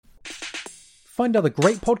find other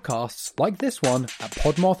great podcasts like this one at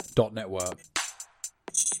podmoth.network.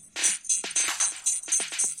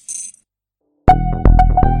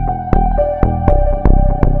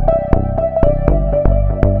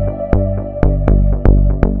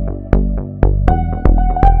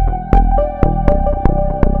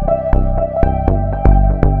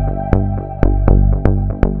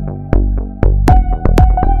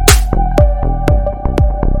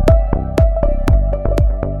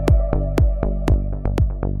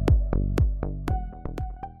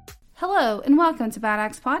 Hello, and welcome to Bad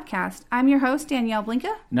Axe Podcast. I'm your host, Danielle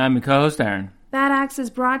Blinka. And I'm your co-host, Aaron. Bad Axe is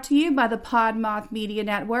brought to you by the Podmoth Media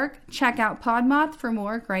Network. Check out Podmoth for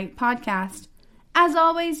more great podcasts. As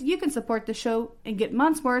always, you can support the show and get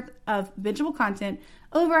months worth of visual content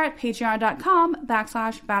over at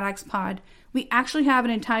patreon.com/badaxepod. We actually have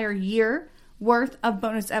an entire year worth of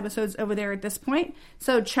bonus episodes over there at this point,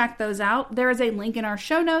 so check those out. There is a link in our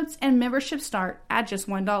show notes, and memberships start at just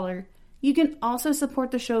 $1. You can also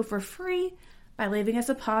support the show for free by leaving us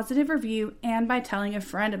a positive review and by telling a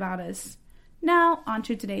friend about us. Now, on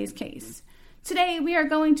to today's case. Today, we are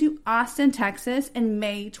going to Austin, Texas in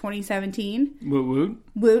May 2017. Woot woot.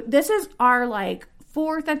 Woot. This is our,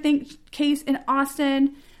 fourth, case in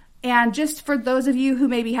Austin. And just for those of you who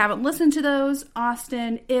maybe haven't listened to those,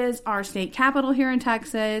 Austin is our state capital here in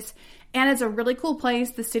Texas. And it's a really cool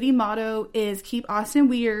place. The city motto is Keep Austin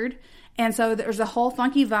Weird. And so there's a whole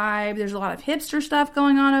funky vibe. There's a lot of hipster stuff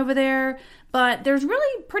going on over there. But there's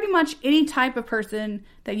really pretty much any type of person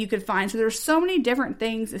that you could find. So there's so many different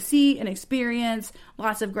things to see and experience.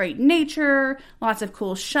 Lots of great nature, lots of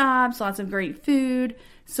cool shops, lots of great food.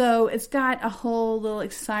 So it's got a whole little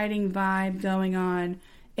exciting vibe going on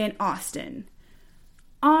in Austin.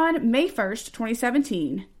 On May 1st,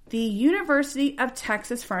 2017, the University of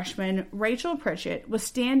Texas freshman Rachel Pritchett was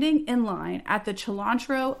standing in line at the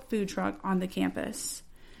Cilantro food truck on the campus.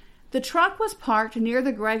 The truck was parked near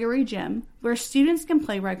the Gregory Gym, where students can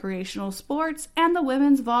play recreational sports and the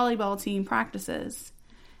women's volleyball team practices.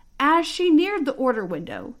 As she neared the order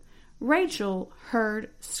window, Rachel heard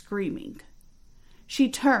screaming. She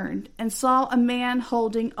turned and saw a man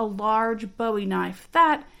holding a large Bowie knife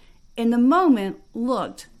that, in the moment,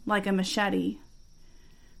 looked like a machete.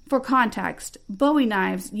 For context, Bowie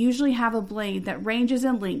knives usually have a blade that ranges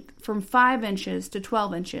in length from 5 inches to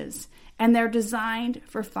 12 inches, and they're designed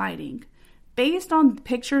for fighting. Based on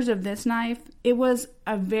pictures of this knife, it was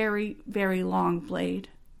a very, very long blade.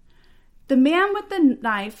 The man with the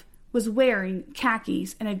knife was wearing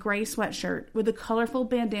khakis and a gray sweatshirt with a colorful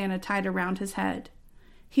bandana tied around his head.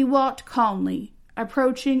 He walked calmly,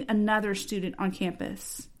 approaching another student on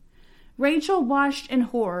campus. Rachel watched in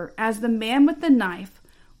horror as the man with the knife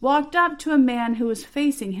walked up to a man who was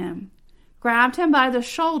facing him, grabbed him by the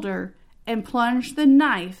shoulder, and plunged the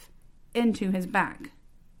knife into his back.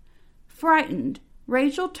 Frightened,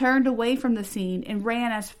 Rachel turned away from the scene and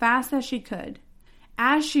ran as fast as she could.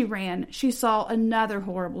 As she ran, she saw another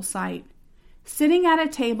horrible sight. Sitting at a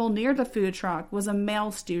table near the food truck was a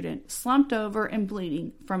male student, slumped over and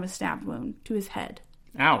bleeding from a stab wound to his head.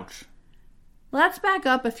 Ouch. Let's back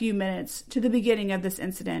up a few minutes to the beginning of this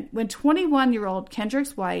incident when 21-year-old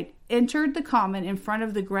Kendrix White entered the common in front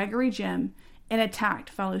of the Gregory Gym and attacked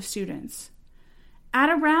fellow students. At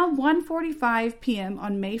around 1:45 p.m.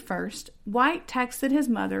 on May 1st, White texted his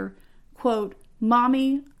mother, quote,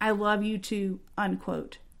 "Mommy, I love you too,"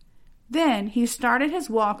 unquote. Then he started his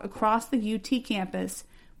walk across the UT campus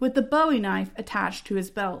with the Bowie knife attached to his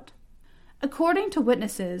belt. According to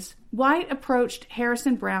witnesses, White approached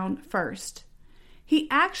Harrison Brown first. He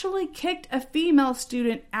actually kicked a female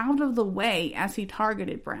student out of the way as he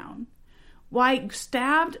targeted Brown. White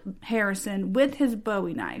stabbed Harrison with his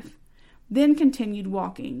Bowie knife, then continued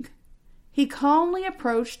walking. He calmly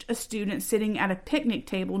approached a student sitting at a picnic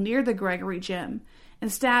table near the Gregory Gym and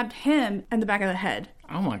stabbed him in the back of the head.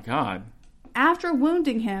 Oh my God. After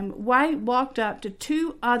wounding him, White walked up to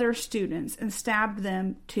 2 other students and stabbed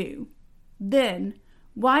them too. Then,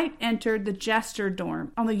 White entered the Jester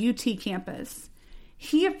dorm on the UT campus.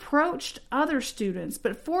 He approached other students,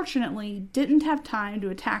 but fortunately didn't have time to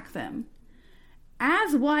attack them.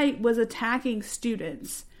 As White was attacking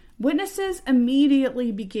students, witnesses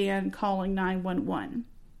immediately began calling 911.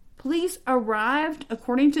 Police arrived,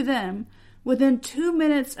 according to them, within 2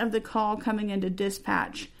 minutes of the call coming into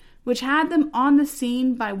dispatch, which had them on the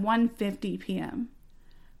scene by 1:50 p.m.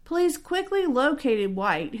 Police quickly located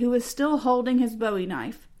White, who was still holding his Bowie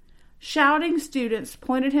knife. Shouting students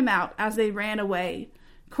pointed him out as they ran away,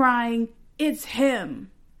 crying, "It's him!"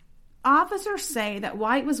 Officers say that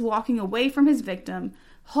White was walking away from his victim,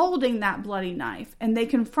 holding that bloody knife, and they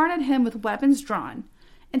confronted him with weapons drawn,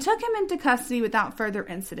 and took him into custody without further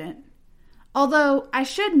incident. Although, I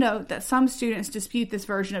should note that some students dispute this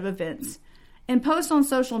version of events. In posts on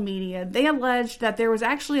social media, they alleged that there was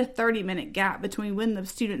actually a 30-minute gap between when the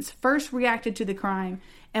students first reacted to the crime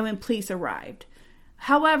and when police arrived.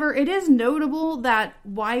 However, it is notable that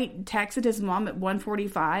White texted his mom at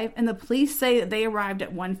 1:45, and the police say that they arrived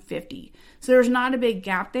at 1:50. So there's not a big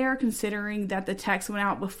gap there, considering that the text went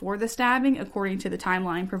out before the stabbing, according to the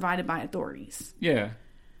timeline provided by authorities. Yeah.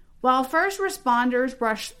 While first responders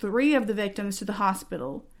rushed 3 of the victims to the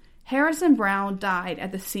hospital, Harrison Brown died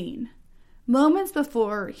at the scene. Moments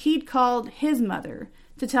before, he'd called his mother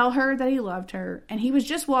to tell her that he loved her, and he was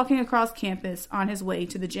just walking across campus on his way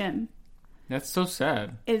to the gym. That's so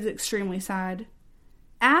sad. It is extremely sad.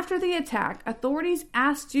 After the attack, authorities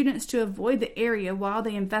asked students to avoid the area while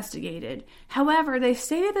they investigated. However, they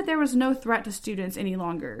stated that there was no threat to students any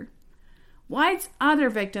longer. White's other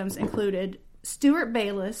victims included Stuart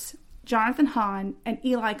Bayless, Jonathan Hahn, and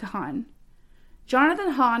Eli Kahan.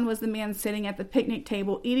 Jonathan Hahn was the man sitting at the picnic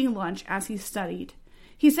table eating lunch as he studied.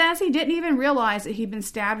 He says he didn't even realize that he'd been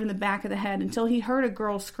stabbed in the back of the head until he heard a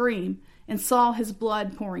girl scream and saw his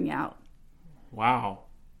blood pouring out. Wow.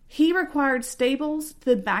 He required staples to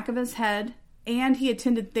the back of his head, and he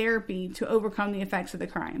attended therapy to overcome the effects of the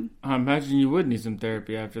crime. I imagine you would need some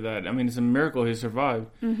therapy after that. I mean, it's a miracle he survived.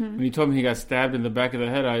 Mm-hmm. When you told me he got stabbed in the back of the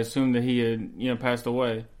head, I assumed that he had, passed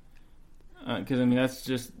away. Because,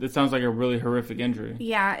 that sounds like a really horrific injury.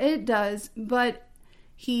 Yeah, it does, but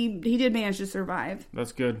he did manage to survive.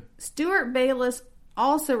 That's good. Stuart Bayless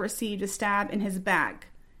also received a stab in his back.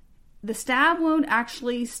 The stab wound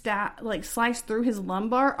actually sliced through his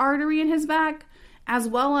lumbar artery in his back, as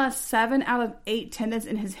well as 7 out of 8 tendons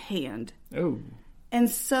in his hand. Oh. And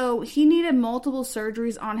so he needed multiple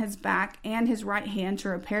surgeries on his back and his right hand to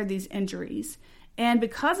repair these injuries. And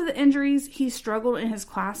because of the injuries, he struggled in his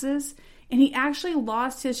classes, and he actually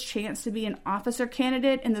lost his chance to be an officer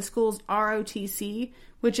candidate in the school's ROTC,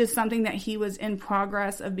 which is something that he was in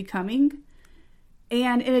progress of becoming.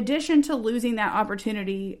 And in addition to losing that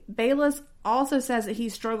opportunity, Bayless also says that he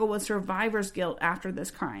struggled with survivor's guilt after this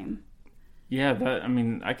crime. Yeah,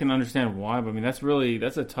 I can understand why, but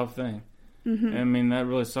that's a tough thing. Mm-hmm. That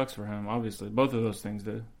really sucks for him, obviously. Both of those things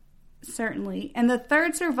do. Certainly. And the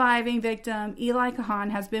third surviving victim, Eli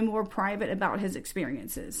Kahan, has been more private about his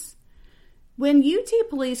experiences. When UT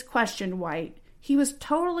police questioned White, he was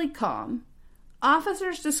totally calm.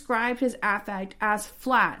 Officers described his affect as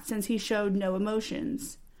flat since he showed no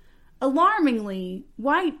emotions. Alarmingly,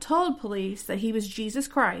 White told police that he was Jesus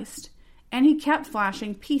Christ, and he kept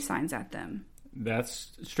flashing peace signs at them.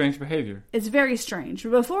 That's strange behavior. It's very strange.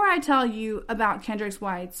 Before I tell you about Kendrick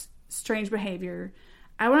White's strange behavior,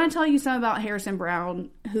 I want to tell you something about Harrison Brown,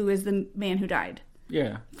 who is the man who died.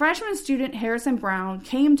 Yeah. Freshman student Harrison Brown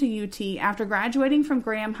came to UT after graduating from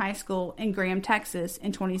Graham High School in Graham, Texas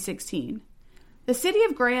in 2016. The city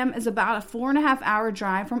of Graham is about a 4.5-hour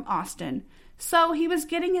drive from Austin, so he was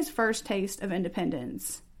getting his first taste of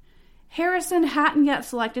independence. Harrison hadn't yet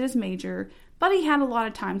selected his major, but he had a lot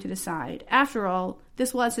of time to decide. After all,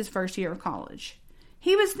 this was his first year of college.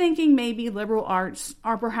 He was thinking maybe liberal arts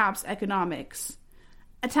or perhaps economics.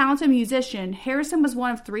 A talented musician, Harrison was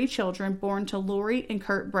one of 3 children born to Lori and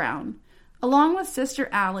Kurt Brown, along with sister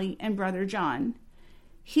Allie and brother John.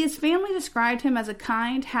 His family described him as a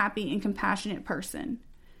kind, happy, and compassionate person.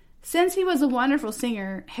 Since he was a wonderful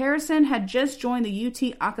singer, Harrison had just joined the UT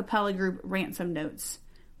a cappella group Ransom Notes,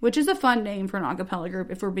 which is a fun name for an a cappella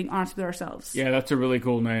group if we're being honest with ourselves. Yeah, that's a really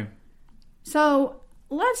cool name. So,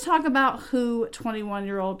 let's talk about who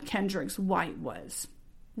 21-year-old Kendrick White was.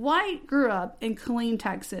 White grew up in Killeen,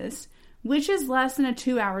 Texas, which is less than a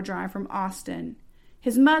 2-hour drive from Austin.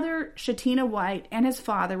 His mother, Shatina White, and his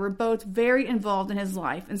father were both very involved in his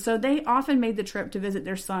life, and so they often made the trip to visit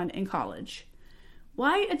their son in college.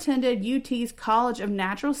 White attended UT's College of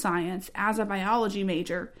Natural Science as a biology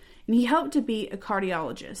major, and he hoped to be a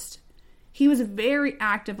cardiologist. He was very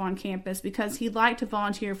active on campus because he liked to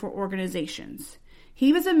volunteer for organizations.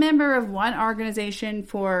 He was a member of one organization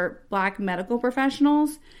for Black medical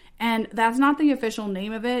professionals, and that's not the official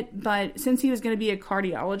name of it, but since he was going to be a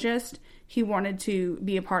cardiologist, he wanted to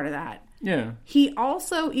be a part of that. Yeah. He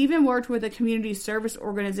also even worked with a community service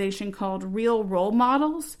organization called Real Role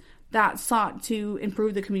Models that sought to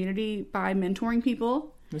improve the community by mentoring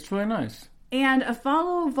people. That's really nice. And a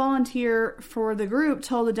fellow volunteer for the group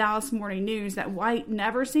told the Dallas Morning News that White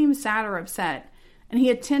never seemed sad or upset, and he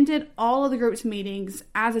attended all of the group's meetings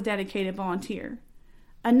as a dedicated volunteer.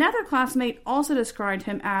 Another classmate also described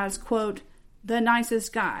him as, quote, the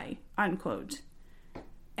nicest guy, unquote.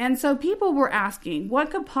 And so people were asking, what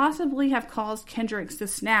could possibly have caused Kendricks to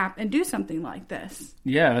snap and do something like this?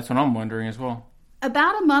 Yeah, that's what I'm wondering as well.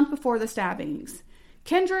 About a month before the stabbings,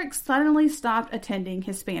 Kendricks suddenly stopped attending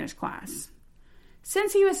his Spanish class.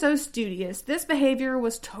 Since he was so studious, this behavior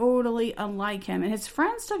was totally unlike him, and his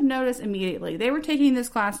friends took notice immediately. They were taking this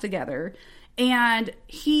class together, and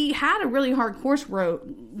he had a really hard course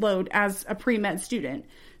load as a pre-med student.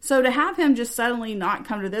 So to have him just suddenly not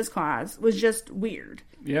come to this class was just weird.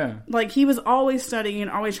 Yeah. Like, he was always studying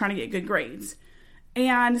and always trying to get good grades.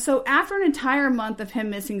 And so after an entire month of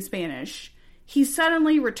him missing Spanish, he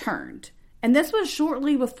suddenly returned. And this was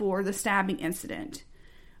shortly before the stabbing incident.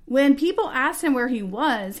 When people asked him where he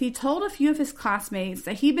was, he told a few of his classmates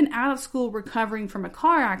that he'd been out of school recovering from a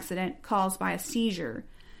car accident caused by a seizure.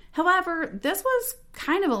 However, this was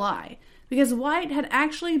kind of a lie, because White had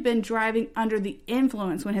actually been driving under the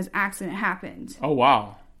influence when his accident happened. Oh,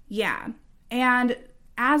 wow. Yeah. And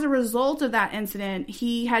as a result of that incident,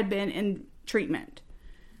 he had been in treatment.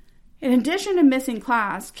 In addition to missing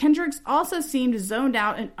class, Kendricks also seemed zoned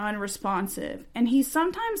out and unresponsive, and he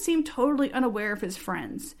sometimes seemed totally unaware of his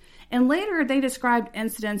friends. And later, they described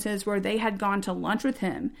incidences where they had gone to lunch with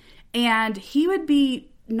him, and he would be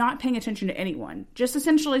not paying attention to anyone, just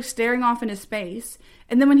essentially staring off into space.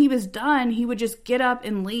 And then when he was done, he would just get up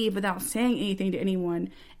and leave without saying anything to anyone,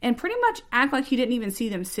 and pretty much act like he didn't even see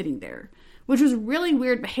them sitting there, which was really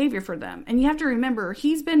weird behavior for them. And you have to remember,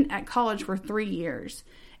 he's been at college for 3 years.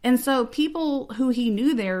 And so people who he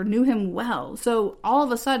knew there knew him well. So all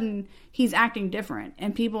of a sudden, he's acting different,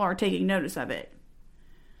 and people are taking notice of it.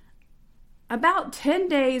 About 10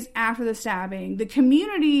 days after the stabbing, the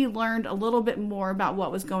community learned a little bit more about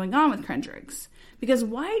what was going on with Kendricks, because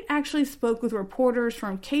White actually spoke with reporters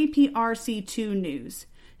from KPRC2 News,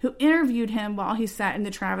 who interviewed him while he sat in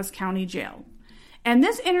the Travis County Jail. And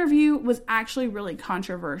this interview was actually really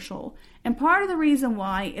controversial. And part of the reason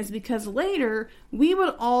why is because later we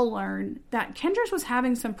would all learn that Kendricks was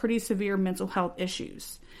having some pretty severe mental health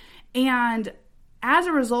issues. And as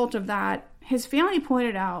a result of that, his family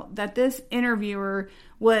pointed out that this interviewer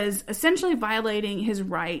was essentially violating his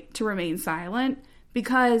right to remain silent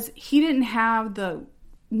because he didn't have the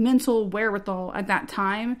mental wherewithal at that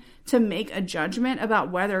time to make a judgment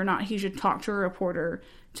about whether or not he should talk to a reporter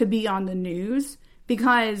to be on the news.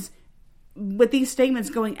 Because with these statements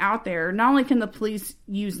going out there, not only can the police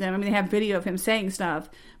use them, I mean, they have video of him saying stuff,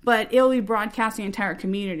 but it'll be broadcast the entire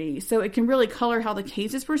community. So it can really color how the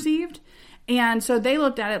case is perceived. And so they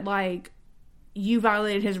looked at it like, you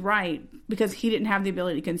violated his right because he didn't have the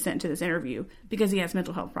ability to consent to this interview because he has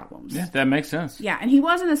mental health problems. Yeah, that makes sense. Yeah, and he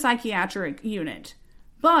was in the psychiatric unit.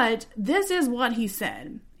 But this is what he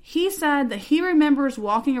said. He said that he remembers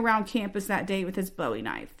walking around campus that day with his Bowie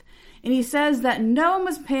knife. And he says that no one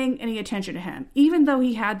was paying any attention to him, even though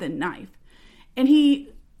he had the knife. And he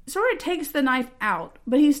sort of takes the knife out,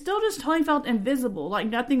 but he still just totally felt invisible, like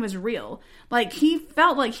nothing was real. Like, he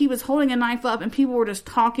felt like he was holding a knife up and people were just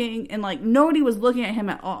talking and like nobody was looking at him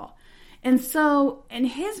at all. And so, in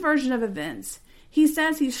his version of events, he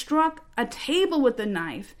says he struck a table with the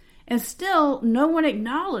knife and still no one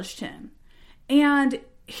acknowledged him. And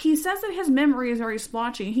he says that his memory is very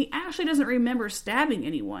splotchy. He actually doesn't remember stabbing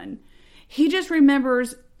anyone. He just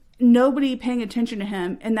remembers nobody paying attention to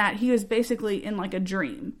him and that he was basically in like a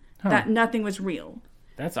dream, that nothing was real.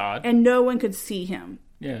 That's odd. And no one could see him.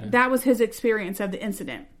 Yeah. That was his experience of the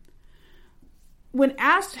incident. When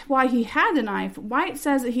asked why he had the knife, White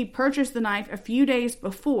says that he purchased the knife a few days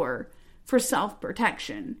before for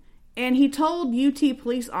self-protection. And he told UT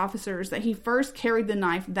police officers that he first carried the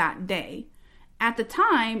knife that day. At the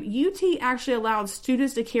time, UT actually allowed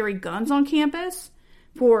students to carry guns on campus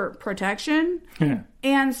for protection. Yeah.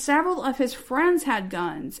 And several of his friends had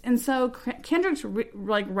guns. And so Kendricks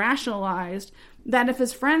rationalized that if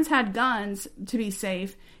his friends had guns to be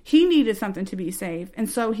safe, he needed something to be safe. And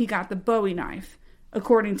so he got the Bowie knife,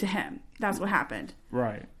 according to him. That's what happened.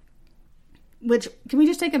 Right. Which, can we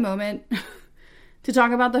just take a moment to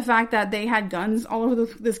talk about the fact that they had guns all over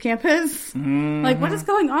this campus? Mm-hmm. Like, what is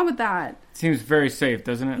going on with that? Seems very safe,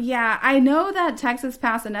 doesn't it? Yeah, I know that Texas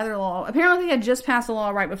passed another law. Apparently, they had just passed a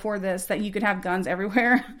law right before this that you could have guns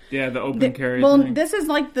everywhere. Yeah, the open carry Well, thing. this is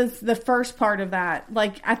like the first part of that.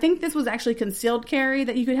 Like, I think this was actually concealed carry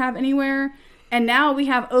that you could have anywhere. And now we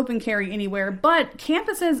have open carry anywhere. But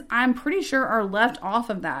campuses, I'm pretty sure, are left off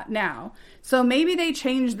of that now. So maybe they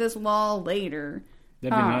changed this law later.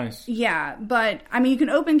 That'd be nice. Yeah, but I mean, you can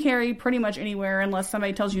open carry pretty much anywhere unless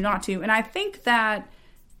somebody tells you not to. And I think that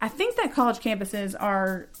college campuses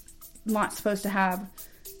are not supposed to have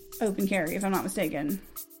open carry, if I'm not mistaken.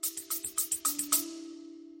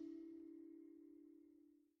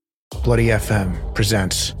 Bloody FM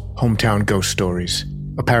presents Hometown Ghost Stories,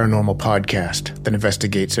 a paranormal podcast that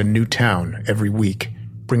investigates a new town every week,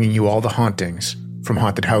 bringing you all the hauntings, from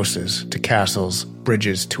haunted houses to castles,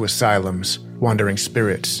 bridges to asylums, wandering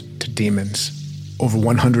spirits to demons. Over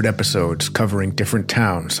 100 episodes covering different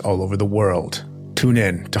towns all over the world. Tune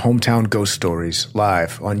in to Hometown Ghost Stories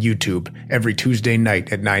live on YouTube every Tuesday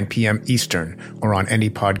night at 9 p.m. Eastern or on any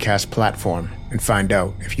podcast platform and find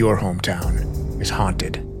out if your hometown is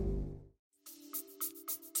haunted.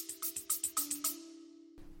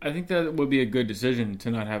 I think that would be a good decision to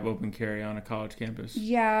not have open carry on a college campus.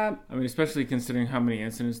 Yeah. I mean, especially considering how many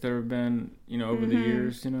incidents there have been, over the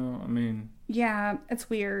years, I mean. Yeah, it's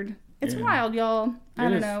weird. It's wild, y'all. I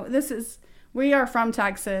don't know. We are from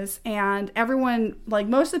Texas, and everyone, like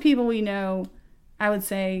most of the people we know, I would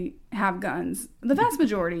say, have guns. The vast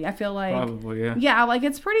majority, I feel like. Probably, yeah. Yeah, like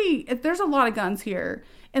there's a lot of guns here.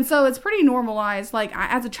 And so it's pretty normalized. Like,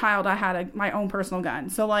 as a child, I had my own personal gun.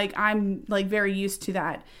 So, like, I'm, like, very used to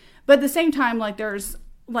that. But at the same time, like, there's,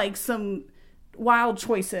 like, some wild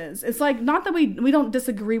choices. It's like, not that we don't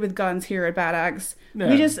disagree with guns here at Bad Axe. No.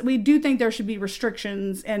 We do think there should be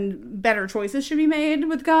restrictions and better choices should be made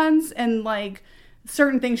with guns, and like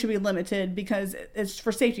certain things should be limited because it's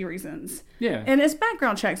for safety reasons. Yeah. And its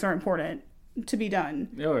background checks are important to be done.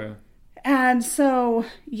 Oh yeah. And so,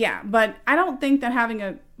 yeah, but I don't think that having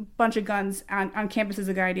a bunch of guns on campus is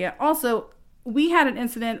a good idea. Also, we had an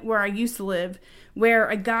incident where I used to live where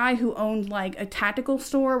a guy who owned like a tactical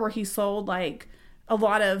store where he sold like a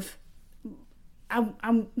lot of,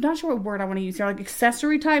 I'm not sure what word I want to use here, like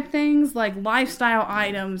accessory type things, like lifestyle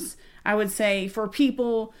items, I would say, for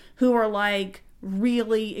people who are like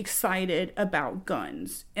really excited about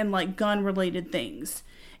guns and like gun related things.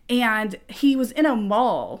 And he was in a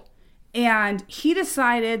mall and he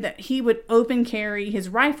decided that he would open carry his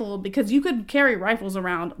rifle because you could carry rifles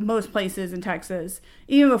around most places in Texas,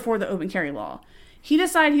 even before the open carry law. He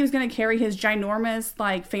decided he was going to carry his ginormous,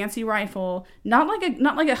 like, fancy rifle, not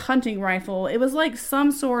like a hunting rifle. It was like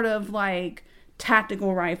some sort of like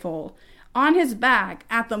tactical rifle on his back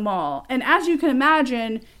at the mall. And as you can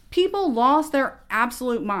imagine, people lost their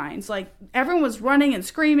absolute minds. Like, everyone was running and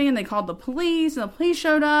screaming, and they called the police, and the police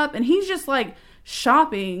showed up, and he's just like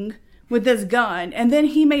shopping with this gun. And then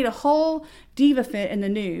he made a whole diva fit in the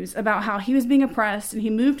news about how he was being oppressed, and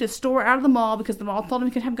he moved his store out of the mall because the mall told him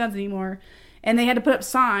he couldn't have guns anymore. And they had to put up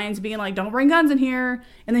signs being like, don't bring guns in here.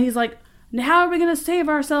 And then he's like, how are we going to save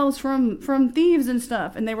ourselves from thieves and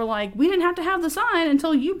stuff? And they were like, we didn't have to have the sign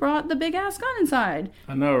until you brought the big ass gun inside.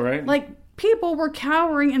 I know, right? Like, people were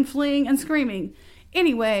cowering and fleeing and screaming.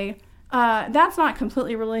 Anyway, that's not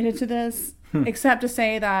completely related to this, except to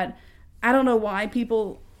say that I don't know why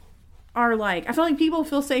people are like, I feel like people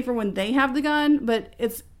feel safer when they have the gun, but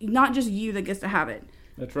it's not just you that gets to have it.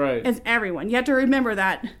 That's right. It's everyone. You have to remember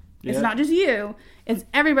that. It's not just you. It's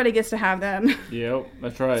everybody gets to have them. Yep,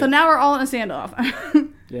 that's right. So now we're all in a standoff.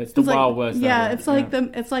 Yeah, it's the Wild West. Yeah, it's like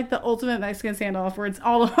the ultimate Mexican standoff where it's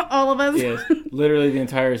all of us. Yes, literally the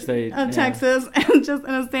entire state of Texas, and just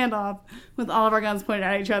in a standoff with all of our guns pointed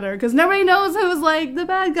at each other because nobody knows who's like the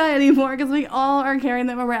bad guy anymore because we all are carrying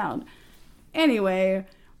them around. Anyway,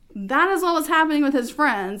 that is what was happening with his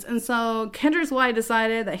friends, and so Kendrick White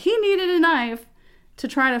decided that he needed a knife to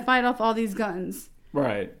try to fight off all these guns.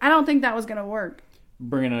 Right. I don't think that was going to work.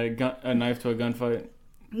 Bringing a knife to a gunfight.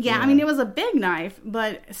 Yeah, I mean, it was a big knife,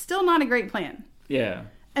 but still not a great plan. Yeah.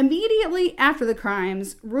 Immediately after the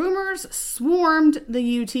crimes, rumors swarmed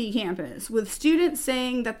the UT campus, with students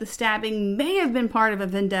saying that the stabbing may have been part of a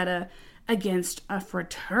vendetta against a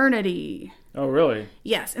fraternity. Oh, really?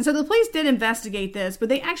 Yes, and so the police did investigate this, but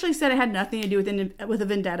they actually said it had nothing to do with a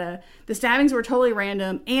vendetta. The stabbings were totally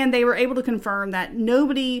random, and they were able to confirm that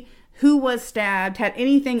nobody who was stabbed had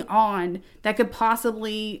anything on that could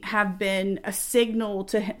possibly have been a signal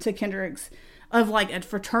to Kendrick's of like a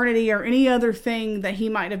fraternity or any other thing that he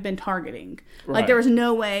might have been targeting. Right. Like, there was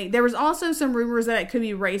no way. There was also some rumors that it could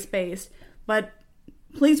be race-based, but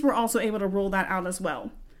police were also able to rule that out as well.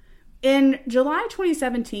 In July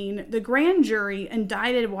 2017, the grand jury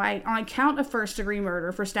indicted White on a count of first-degree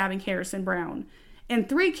murder for stabbing Harrison Brown and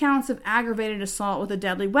 3 counts of aggravated assault with a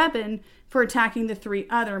deadly weapon for attacking the 3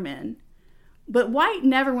 other men. But White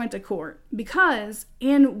never went to court because,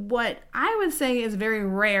 in what I would say is very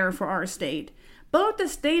rare for our state, both the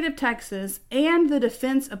state of Texas and the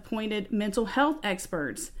defense-appointed mental health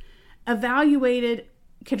experts evaluated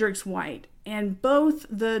Kendrick White, and both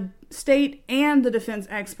the state and the defense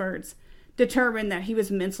experts determined that he was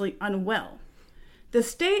mentally unwell. The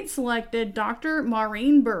state selected Dr.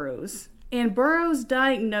 Maureen Burroughs, and Burroughs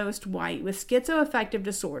diagnosed White with schizoaffective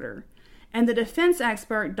disorder, and the defense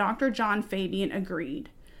expert, Dr. John Fabian, agreed.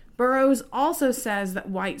 Burroughs also says that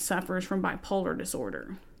White suffers from bipolar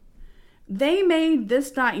disorder. They made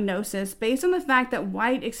this diagnosis based on the fact that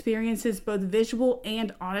White experiences both visual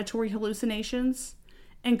and auditory hallucinations,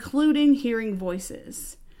 including hearing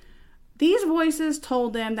voices. These voices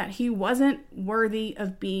told them that he wasn't worthy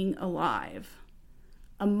of being alive.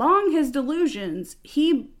 Among his delusions,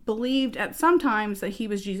 he believed at some times that he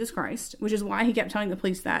was Jesus Christ, which is why he kept telling the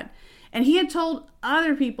police that. And he had told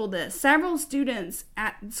other people this. Several students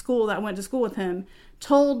at school that went to school with him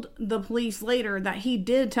told the police later that he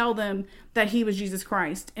did tell them that he was Jesus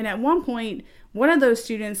Christ. And at one point, one of those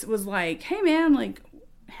students was like, hey man, like,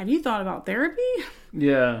 have you thought about therapy?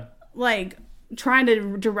 Yeah. Like, trying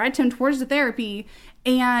to direct him towards the therapy.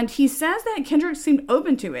 And he says that Kendrick seemed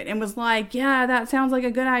open to it and was like, yeah, that sounds like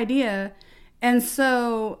a good idea. And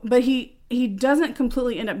so, but he doesn't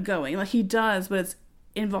completely end up going. Like, he does, but it's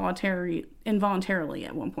involuntarily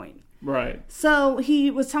at one point. Right. So he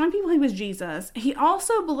was telling people he was Jesus. He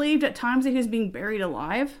also believed at times that he was being buried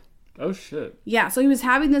alive. Oh, shit. Yeah, so he was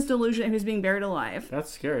having this delusion that he was being buried alive. That's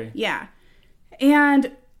scary. Yeah.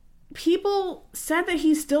 And people said that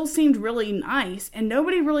he still seemed really nice, and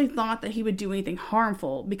nobody really thought that he would do anything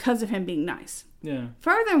harmful because of him being nice. Yeah.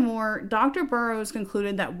 Furthermore, Dr. Burroughs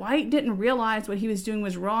concluded that White didn't realize what he was doing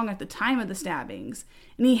was wrong at the time of the stabbings,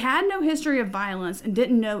 and he had no history of violence and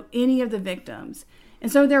didn't know any of the victims.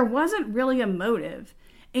 And so there wasn't really a motive.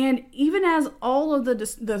 And even as all of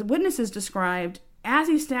the witnesses described, as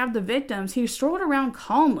he stabbed the victims, he strolled around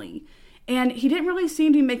calmly. And he didn't really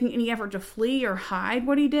seem to be making any effort to flee or hide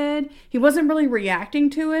what he did. He wasn't really reacting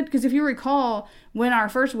to it. Because if you recall, when our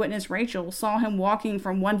first witness, Rachel, saw him walking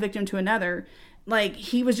from one victim to another, like,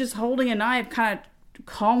 he was just holding a knife, kind of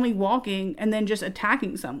calmly walking, and then just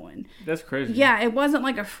attacking someone. That's crazy. Yeah, it wasn't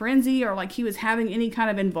like a frenzy or like he was having any kind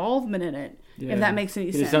of involvement in it, if that makes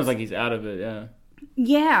any sense. It sounds like he's out of it, yeah.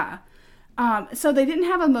 Yeah. So they didn't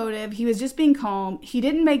have a motive. He was just being calm. He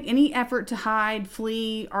didn't make any effort to hide,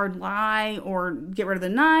 flee, or lie, or get rid of the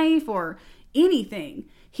knife, or anything.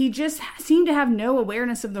 He just seemed to have no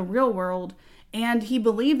awareness of the real world, and he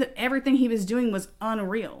believed that everything he was doing was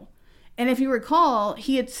unreal. And if you recall,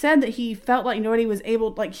 he had said that he felt like nobody was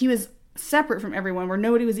able, like he was separate from everyone, where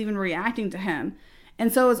nobody was even reacting to him.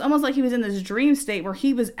 And so it was almost like he was in this dream state where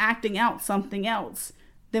he was acting out something else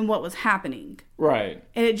than what was happening. Right.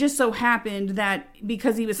 And it just so happened that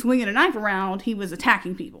because he was swinging a knife around, he was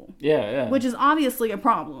attacking people. Yeah. Which is obviously a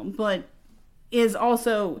problem, but is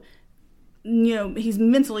also, he's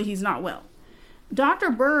not well. Dr.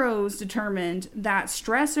 Burroughs determined that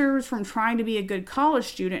stressors from trying to be a good college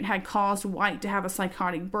student had caused White to have a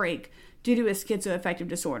psychotic break due to his schizoaffective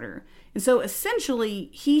disorder. And so essentially,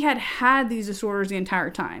 he had these disorders the entire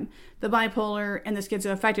time, the bipolar and the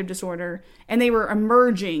schizoaffective disorder, and they were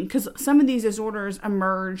emerging because some of these disorders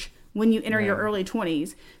emerge when you enter your early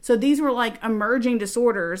 20s. So these were like emerging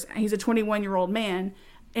disorders. He's a 21-year-old man.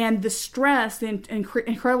 And the stress, the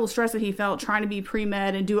incredible stress that he felt trying to be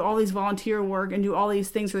pre-med and do all these volunteer work and do all these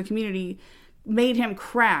things for the community made him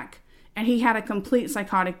crack. And he had a complete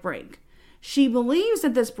psychotic break. She believes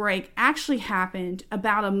that this break actually happened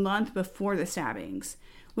about a month before the stabbings,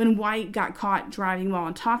 when White got caught driving while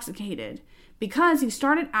intoxicated, because he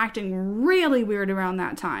started acting really weird around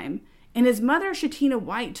that time. And his mother, Shatina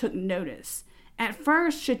White, took notice. At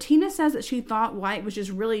first, Shatina says that she thought White was just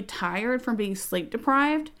really tired from being sleep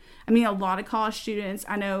deprived. I mean, a lot of college students,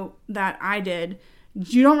 I know that I did,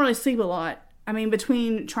 you don't really sleep a lot. I mean,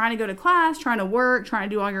 between trying to go to class, trying to work, trying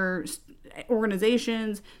to do all your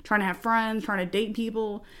organizations, trying to have friends, trying to date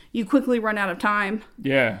people, you quickly run out of time.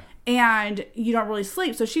 Yeah. And you don't really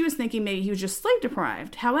sleep. So she was thinking maybe he was just sleep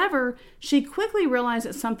deprived. However, she quickly realized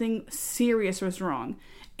that something serious was wrong.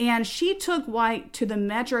 And she took White to the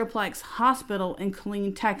Metroplex Hospital in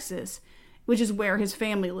Killeen, Texas, which is where his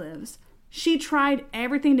family lives. She tried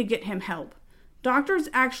everything to get him help. Doctors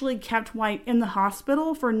actually kept White in the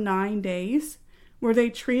hospital for 9 days, where they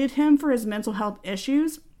treated him for his mental health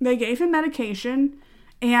issues. They gave him medication,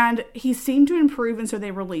 and he seemed to improve, and so they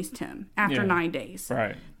released him after 9 days.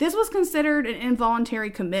 Right. This was considered an involuntary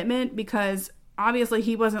commitment because obviously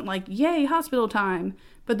he wasn't like, yay, hospital time.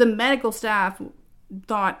 But the medical staff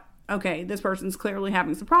thought, okay, this person's clearly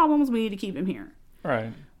having some problems. We need to keep him here.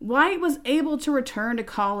 Right. White was able to return to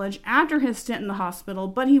college after his stint in the hospital,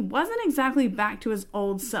 but he wasn't exactly back to his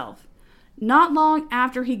old self. Not long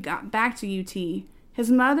after he got back to UT, his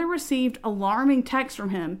mother received alarming texts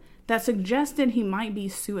from him that suggested he might be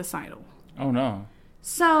suicidal. Oh, no.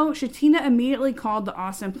 So, Shatina immediately called the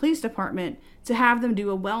Austin Police Department to have them do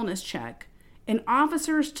a wellness check. and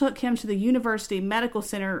officers took him to the University Medical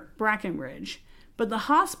Center, Brackenridge. But the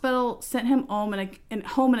hospital sent him home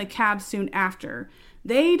in a cab soon after.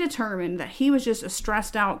 They determined that he was just a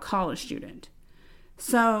stressed out college student.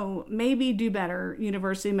 So maybe do better,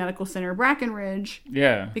 University Medical Center, Brackenridge.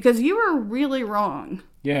 Yeah. Because you were really wrong.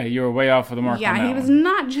 Yeah, you were way off of the mark on Yeah, that he was one.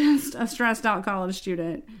 not just a stressed out college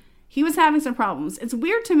student. He was having some problems. It's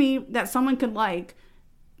weird to me that someone could, like,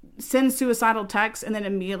 send suicidal texts and then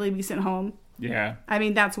immediately be sent home. Yeah. I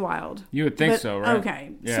mean, that's wild. You would think But, so, right?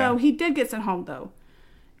 Okay. Yeah. So he did get sent home, though.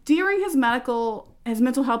 During his mental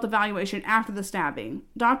health evaluation after the stabbing,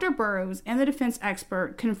 Dr. Burroughs and the defense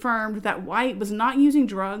expert confirmed that White was not using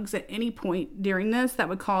drugs at any point during this that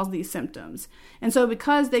would cause these symptoms. And so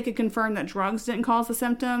because they could confirm that drugs didn't cause the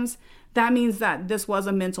symptoms, that means that this was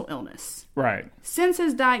a mental illness. Right. Since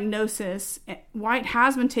his diagnosis, White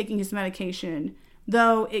has been taking his medication,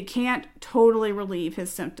 though it can't totally relieve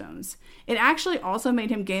his symptoms. It actually also made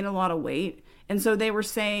him gain a lot of weight. And so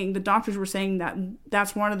the doctors were saying that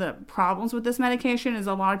that's one of the problems with this medication is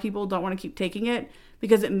a lot of people don't want to keep taking it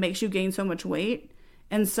because it makes you gain so much weight.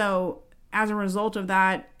 And so as a result of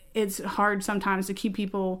that, it's hard sometimes to keep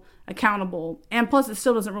people accountable. And plus, it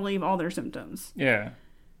still doesn't relieve all their symptoms. Yeah.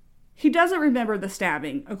 He doesn't remember the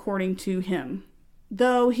stabbing, according to him,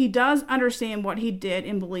 though he does understand what he did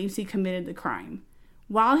and believes he committed the crime.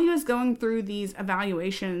 While he was going through these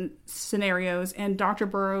evaluation scenarios and Dr.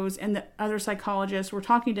 Burroughs and the other psychologists were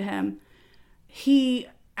talking to him, he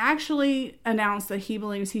actually announced that he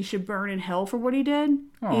believes he should burn in hell for what he did,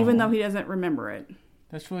 even though he doesn't remember it.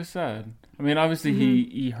 That's really sad. I mean, obviously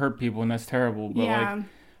he hurt people and that's terrible, but like,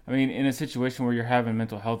 I mean, in a situation where you're having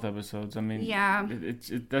mental health episodes, I mean,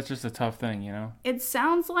 that's just a tough thing, you know? It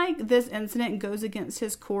sounds like this incident goes against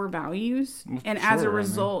his core values, and as a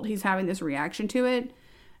result, he's having this reaction to it.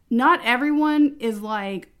 Not everyone is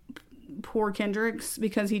like poor Kendricks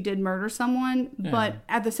because he did murder someone, but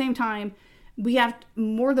at the same time, we have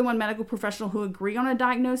more than one medical professional who agree on a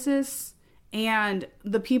diagnosis, and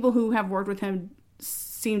the people who have worked with him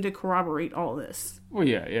seem to corroborate all this. Well,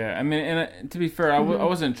 yeah. I mean, and to be fair, I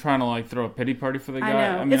wasn't trying to like throw a pity party for the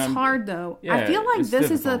guy. I know. It's hard though. Yeah, I feel like this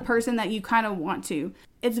difficult. is the person that you kind of want to.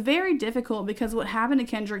 It's very difficult because what happened to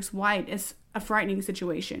Kendricks White is a frightening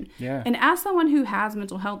situation. Yeah. And as someone who has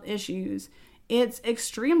mental health issues, it's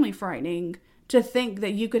extremely frightening to think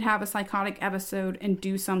that you could have a psychotic episode and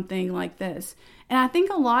do something like this. And I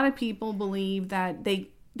think a lot of people believe that they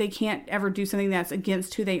can't ever do something that's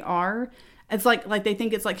against who they are. It's like they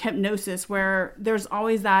think it's like hypnosis, where there's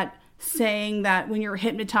always that saying that when you're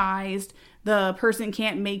hypnotized, the person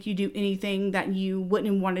can't make you do anything that you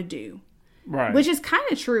wouldn't want to do. Right. Which is kind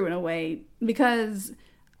of true in a way, because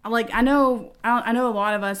like I know a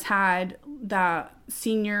lot of us had the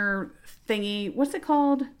senior thingy. What's it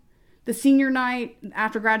called? The senior night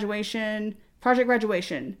after graduation, Project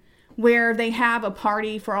Graduation, where they have a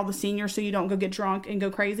party for all the seniors so you don't go get drunk and go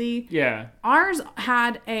crazy. Yeah. Ours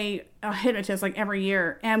had a hypnotist like every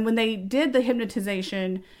year. And when they did the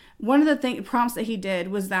hypnotization, one of the prompts that he did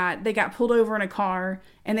was that they got pulled over in a car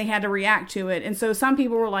and they had to react to it. And so some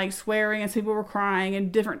people were like swearing and some people were crying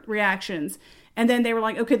and different reactions. And then they were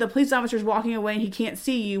like, okay, the police officer's walking away and he can't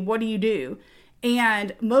see you. What do you do?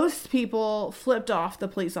 And most people flipped off the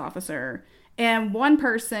police officer. And one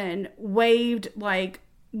person waved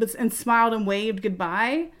and smiled and waved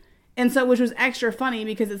goodbye. And so, which was extra funny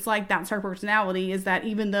because it's like, that's her personality, is that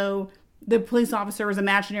even though the police officer was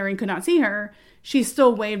imaginary and could not see her, she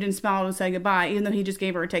still waved and smiled and said goodbye, even though he just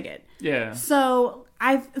gave her a ticket. Yeah. So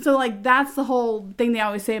like, that's the whole thing they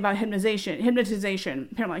always say about hypnotization.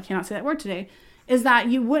 Apparently I cannot say that word today, is that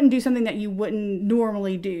you wouldn't do something that you wouldn't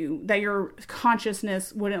normally do, that your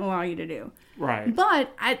consciousness wouldn't allow you to do. Right.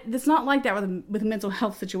 But it's not like that with mental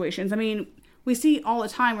health situations. I mean, we see all the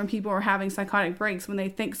time when people are having psychotic breaks when they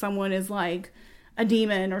think someone is like a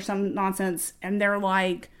demon or some nonsense, and they're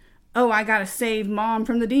like, oh, I gotta save mom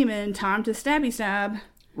from the demon, time to stabby stab.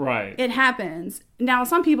 Right. It happens. Now,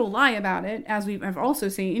 some people lie about it, as we have also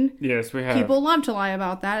seen. Yes, we have. People love to lie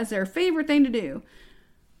about that. It's their favorite thing to do.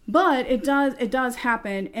 But it does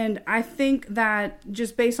happen, and I think that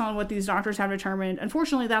just based on what these doctors have determined,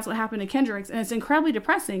 unfortunately, that's what happened to Kendricks, and it's incredibly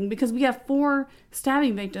depressing because we have 4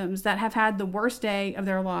 stabbing victims that have had the worst day of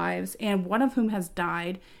their lives, and one of whom has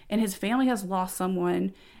died, and his family has lost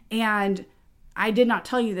someone, and I did not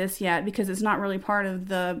tell you this yet because it's not really part of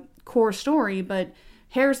the core story, but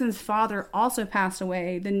Harrison's father also passed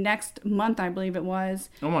away the next month, I believe it was.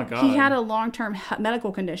 Oh my God. He had a long-term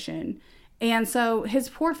medical condition. And so his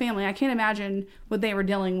poor family, I can't imagine what they were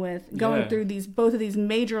dealing with, going through both of these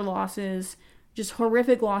major losses just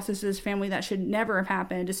horrific losses to his family that should never have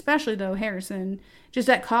happened, especially though Harrison, just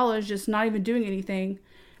at college, just not even doing anything.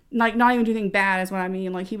 Like, not even doing anything bad is what I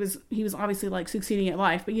mean. Like, he was obviously, like, succeeding at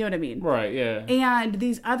life, but you know what I mean. Right, yeah. And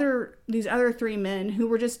these other 3 men who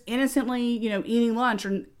were just innocently, you know, eating lunch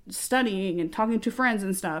or studying and talking to friends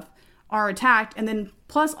and stuff are attacked. And then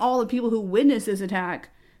plus all the people who witnessed this attack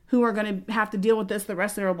who are going to have to deal with this the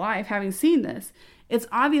rest of their life having seen this. It's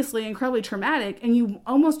obviously incredibly traumatic, and you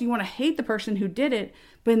want to hate the person who did it,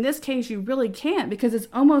 but in this case you really can't, because it's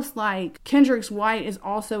almost like Kendrix White is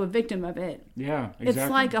also a victim of it. Yeah, exactly. It's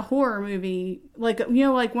like a horror movie, like, you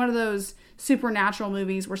know, like one of those supernatural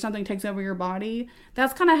movies where something takes over your body.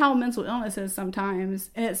 That's kind of how mental illness is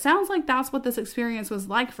sometimes, and it sounds like that's what this experience was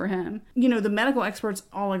like for him. You know, the medical experts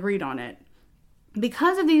all agreed on it.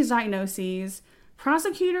 Because of these diagnoses,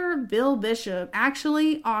 Prosecutor Bill Bishop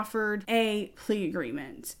actually offered a plea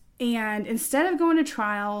agreement. And instead of going to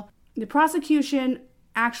trial, the prosecution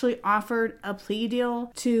actually offered a plea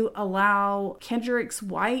deal to allow Kendrix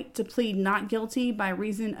White to plead not guilty by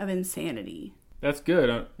reason of insanity. That's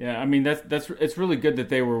good. Yeah, I mean, it's really good that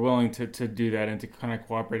they were willing to do that and to kind of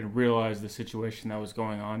cooperate and realize the situation that was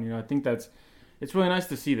going on. You know, I think it's really nice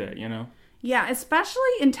to see that, you know? Yeah,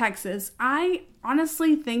 especially in Texas. I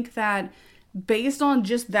honestly think that based on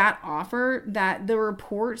just that offer, that the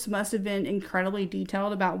reports must have been incredibly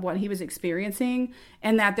detailed about what he was experiencing,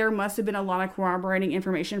 and that there must have been a lot of corroborating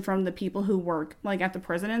information from the people who work, like, at the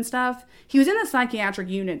prison and stuff. He was in the psychiatric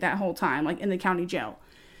unit that whole time, like, in the county jail.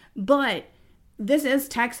 But this is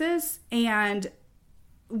Texas, and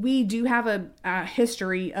we do have a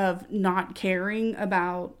history of not caring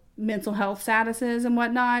about mental health statuses and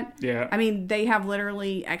whatnot. Yeah. I mean, they have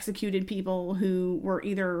literally executed people who were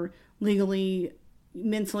either legally,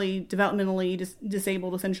 mentally, developmentally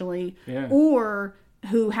disabled, essentially, yeah, or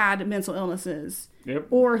who had mental illnesses, yep,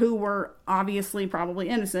 or who were obviously probably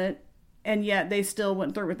innocent, and yet they still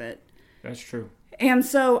went through with it. That's true. And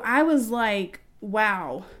so I was like,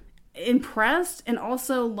 wow, impressed, and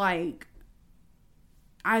also like,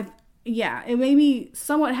 it made me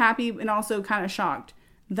somewhat happy and also kind of shocked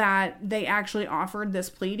that they actually offered this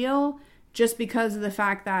plea deal, just because of the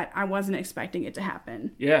fact that I wasn't expecting it to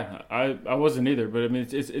happen. Yeah, I wasn't either, but I mean,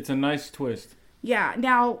 it's a nice twist. Yeah,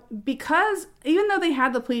 now, because even though they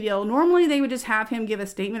had the plea deal, normally they would just have him give a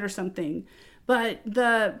statement or something, but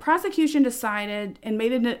the prosecution decided and they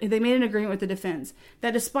made an agreement with the defense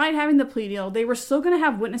that despite having the plea deal, they were still going to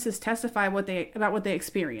have witnesses testify about what they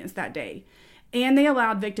experienced that day. And they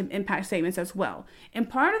allowed victim impact statements as well. And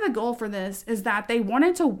part of the goal for this is that they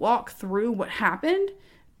wanted to walk through what happened,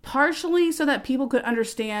 partially so that people could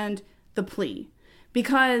understand the plea.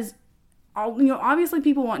 Because, you know, obviously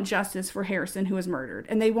people want justice for Harrison, who was murdered.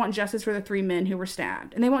 And they want justice for the 3 men who were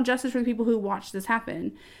stabbed. And they want justice for the people who watched this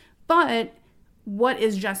happen. But what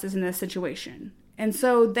is justice in this situation? And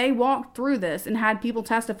so they walked through this and had people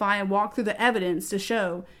testify and walk through the evidence to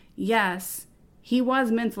show, yes, he was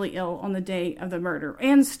mentally ill on the day of the murder.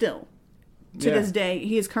 And still, to this day,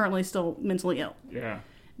 he is currently still mentally ill. Yeah.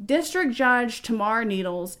 District Judge Tamar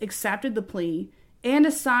Needles accepted the plea and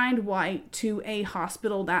assigned White to a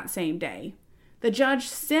hospital that same day. The judge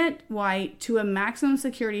sent White to a maximum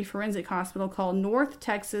security forensic hospital called North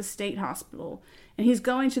Texas State Hospital, and he's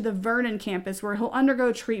going to the Vernon campus where he'll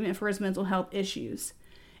undergo treatment for his mental health issues.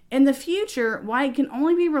 In the future, White can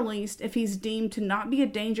only be released if he's deemed to not be a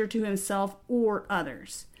danger to himself or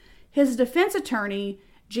others. His defense attorney,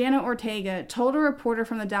 Jana Ortega, told a reporter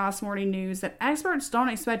from the Dallas Morning News that experts don't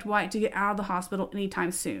expect White to get out of the hospital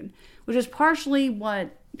anytime soon, which is partially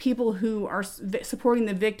what people who are supporting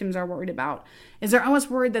the victims are worried about. Is they're almost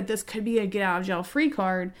worried that this could be a get out of jail free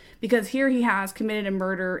card, because here he has committed a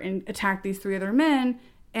murder and attacked these 3 other men,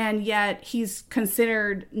 and yet he's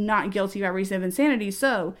considered not guilty by reason of insanity.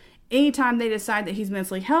 So anytime they decide that he's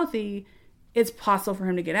mentally healthy, it's possible for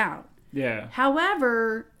him to get out. Yeah.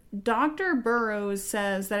 However, Dr. Burrows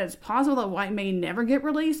says that it's possible that White may never get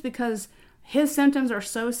released because his symptoms are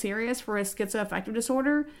so serious for his schizoaffective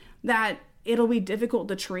disorder that it'll be difficult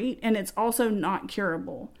to treat, and it's also not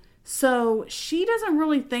curable. So she doesn't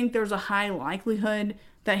really think there's a high likelihood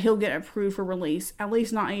that he'll get approved for release, at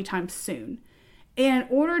least not anytime soon. In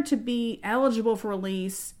order to be eligible for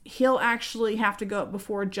release, he'll actually have to go up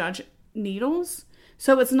before Judge Needles.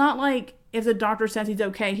 So it's not like if the doctor says he's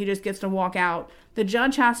okay, he just gets to walk out. The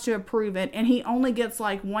judge has to approve it, and he only gets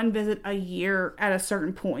like 1 visit a year at a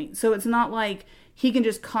certain point. So it's not like he can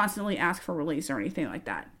just constantly ask for release or anything like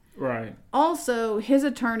that. Right. Also, his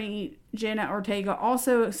attorney, Jana Ortega,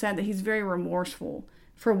 also said that he's very remorseful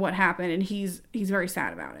for what happened, and he's very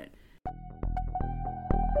sad about it.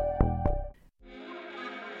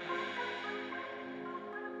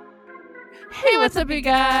 Hey, what's up, you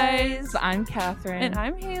guys? I'm Catherine. And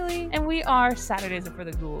I'm Haley. And we are Saturdays Are for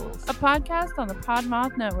the Ghouls, a podcast on the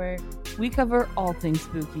Podmoth Network. We cover all things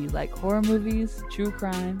spooky, like horror movies, true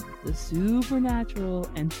crime, the supernatural,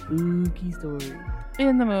 and spooky stories.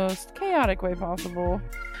 In the most chaotic way possible.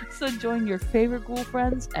 So join your favorite ghoul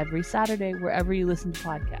friends every Saturday wherever you listen to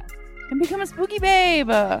podcasts. And become a spooky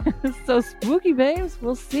babe. So spooky babes,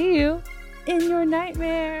 we'll see you in your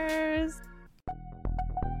nightmares.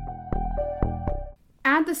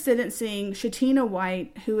 At the sentencing, Shatina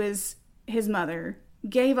White, who is his mother,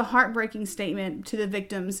 gave a heartbreaking statement to the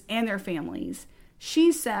victims and their families.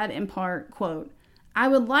 She said in part, quote, "I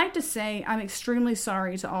would like to say I'm extremely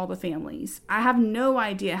sorry to all the families. I have no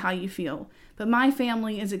idea how you feel, but my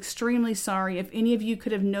family is extremely sorry. If any of you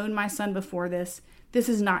could have known my son before this, this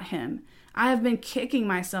is not him. I have been kicking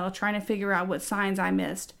myself trying to figure out what signs I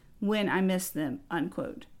missed when I missed them,"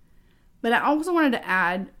 unquote. But I also wanted to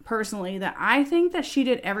add, personally, that I think that she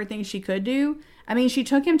did everything she could do. I mean, she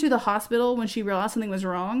took him to the hospital when she realized something was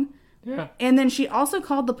wrong. Yeah. And then she also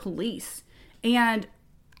called the police. And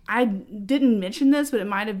I didn't mention this, but it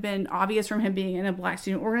might have been obvious from him being in a Black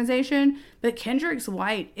student organization. But Kendrix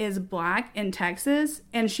White is Black in Texas,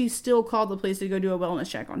 and she still called the police to go do a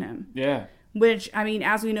wellness check on him. Yeah. Which, I mean,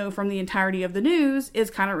 as we know from the entirety of the news,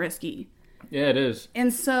 is kind of risky. Yeah, it is.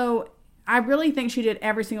 And so I really think she did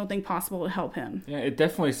every single thing possible to help him. Yeah, it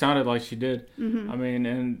definitely sounded like she did. Mm-hmm. I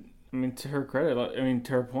mean, to her credit,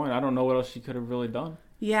 to her point, I don't know what else she could have really done.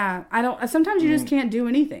 Yeah, sometimes you just can't do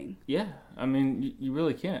anything. Yeah, I mean, you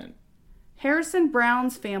really can't. Harrison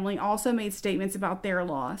Brown's family also made statements about their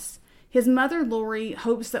loss. His mother, Lori,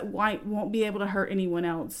 hopes that White won't be able to hurt anyone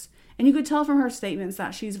else. And you could tell from her statements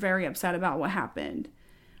that she's very upset about what happened.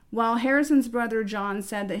 While Harrison's brother, John,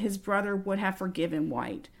 said that his brother would have forgiven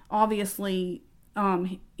White. Obviously,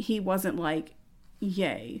 he wasn't like,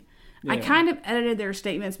 yay. Yeah. I kind of edited their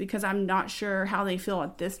statements because I'm not sure how they feel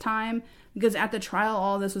at this time. Because at the trial,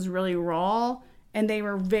 all this was really raw. And they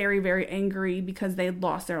were very, very angry because they had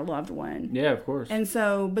lost their loved one. Yeah, of course. And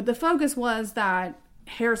so, but the focus was that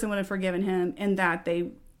Harrison would have forgiven him and that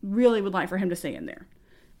they really would like for him to stay in there.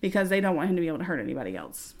 Because they don't want him to be able to hurt anybody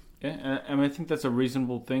else. Yeah, I mean, I think that's a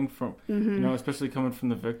reasonable thing from, especially coming from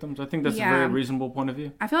the victims. I think that's a very reasonable point of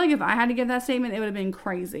view. I feel like if I had to give that statement, it would have been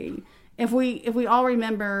crazy. If we all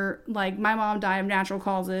remember, like, my mom died of natural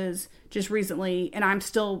causes just recently, and I'm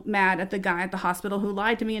still mad at the guy at the hospital who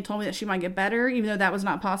lied to me and told me that she might get better, even though that was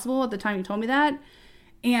not possible at the time he told me that.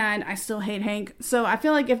 And I still hate Hank. So I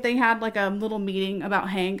feel like if they had, like, a little meeting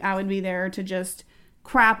about Hank, I would be there to just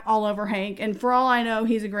crap all over Hank. And for all I know,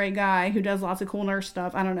 he's a great guy who does lots of cool nurse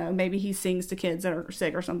stuff. I don't know. Maybe he sings to kids that are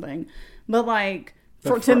sick or something. But, like,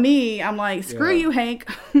 to me, I'm like, screw you, Hank.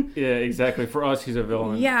 Yeah, exactly. For us, he's a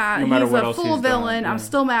villain. Yeah, no matter he's what a else full he's villain. Done. Yeah. I'm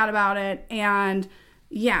still mad about it. And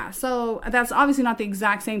yeah, so that's obviously not the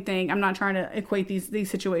exact same thing. I'm not trying to equate these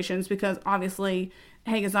situations because obviously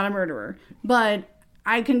Hank is not a murderer. But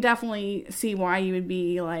I can definitely see why you would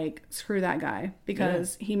be like, screw that guy,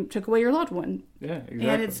 because he took away your loved one. Yeah, exactly.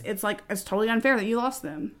 And it's like, it's totally unfair that you lost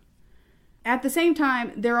them. At the same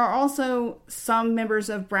time, there are also some members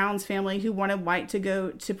of Brown's family who wanted White to go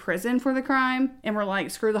to prison for the crime and were like,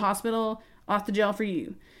 screw the hospital, off to jail for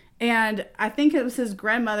you. And I think it was his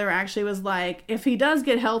grandmother actually was like, if he does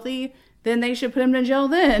get healthy, then they should put him in jail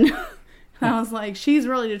then. I was like, she's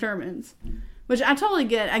really determined. Which I totally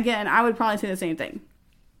get. Again, I would probably say the same thing.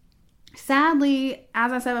 Sadly,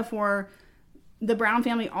 as I said before, the Brown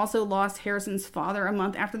family also lost Harrison's father a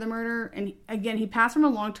month after the murder. And again, he passed from a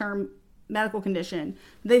long-term medical condition.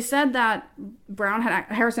 They said that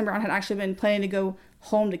Harrison Brown had actually been planning to go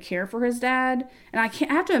home to care for his dad. And I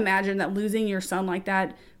have to imagine that losing your son like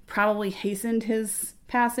that probably hastened his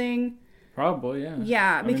passing. Probably, yeah.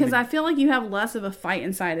 Yeah, because I feel like you have less of a fight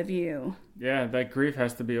inside of you. Yeah, that grief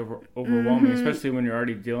has to be overwhelming, especially when you're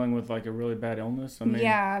already dealing with like a really bad illness. I mean,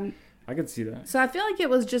 yeah. I could see that. So I feel like it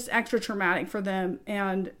was just extra traumatic for them,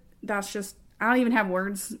 and that's just, I don't even have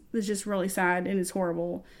words. It's just really sad and it's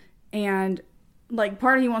horrible. And like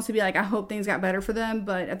part of you wants to be like, I hope things got better for them,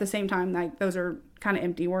 but at the same time, like those are kind of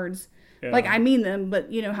empty words. Yeah. Like I mean them,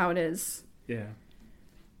 but you know how it is. Yeah.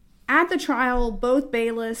 At the trial, both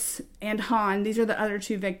Bayless and Hahn, these are the other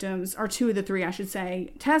two victims, or two of the three, I should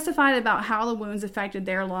say, testified about how the wounds affected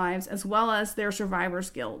their lives as well as their survivor's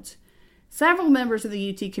guilt. Several members of the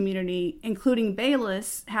UT community, including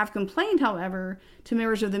Bayless, have complained, however, to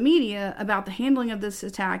members of the media about the handling of this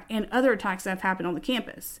attack and other attacks that have happened on the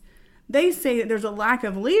campus. They say that there's a lack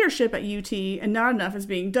of leadership at UT and not enough is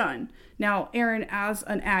being done. Now, Aaron, as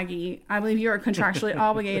an Aggie, I believe you are contractually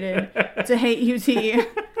obligated to hate UT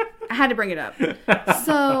I had to bring it up.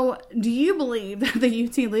 So, do you believe that the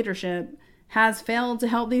UT leadership has failed to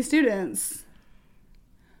help these students?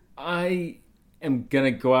 I am going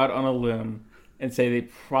to go out on a limb and say they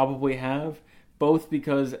probably have, both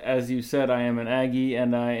because, as you said, I am an Aggie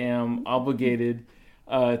and I am obligated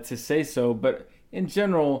to say so. But in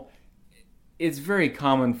general, it's very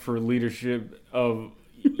common for leadership of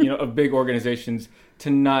big organizations to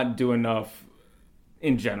not do enough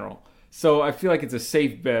in general. So I feel like it's a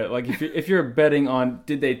safe bet. Like if you're betting on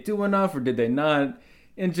did they do enough or did they not,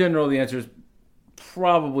 in general the answer is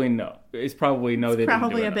probably no. It's probably no. They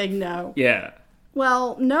probably didn't do a enough. big no. Yeah.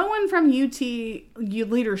 Well, no one from UT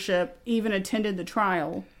leadership even attended the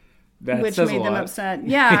trial, which made them upset.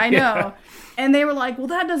 Yeah, I know. Yeah. And they were like, well,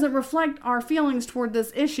 that doesn't reflect our feelings toward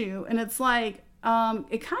this issue. And it's like,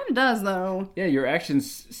 it kind of does, though. Yeah, your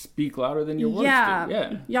actions speak louder than your words do.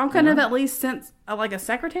 Yeah. Y'all couldn't have at least sent a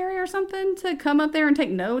secretary or something to come up there and take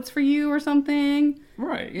notes for you or something.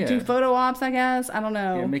 Right, yeah. Do photo ops, I guess. I don't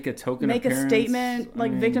know. Yeah, make a token Make appearance. a statement,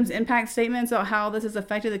 victims' impact statements about how this has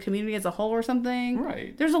affected the community as a whole or something.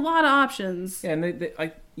 Right. There's a lot of options. Yeah, and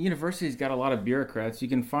they universities got a lot of bureaucrats. You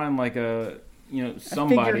can find somebody.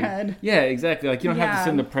 A figurehead. Yeah, exactly. Like you don't have to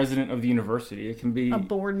send the president of the university. It can be a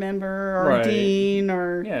board member or a dean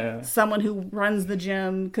or someone who runs the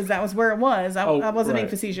gym, because that was where it was. I wasn't being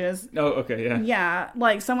facetious. Oh, okay, yeah. Yeah,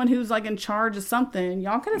 like someone who's in charge of something.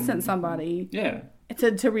 Y'all could have sent somebody. Yeah.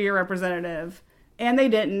 To be a representative. And they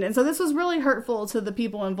didn't. And so this was really hurtful to the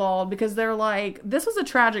people involved, because they're like, this was a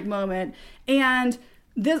tragic moment. And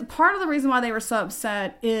this part of the reason why they were so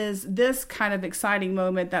upset is this kind of exciting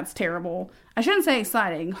moment that's terrible. I shouldn't say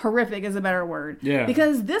exciting. Horrific is a better word. Yeah.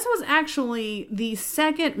 Because this was actually the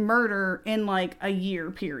second murder in a year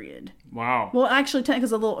period. Wow. Well, actually, technically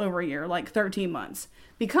it's a little over a year, 13 months.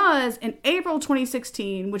 Because in April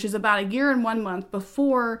 2016, which is about a year and 1 month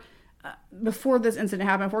before this incident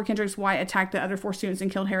happened, before Kendrick White attacked the other 4 students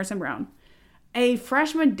and killed Harrison Brown, a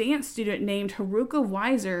freshman dance student named Haruka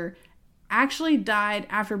Weiser actually died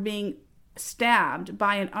after being stabbed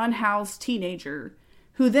by an unhoused teenager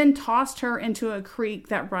who then tossed her into a creek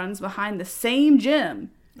that runs behind the same gym,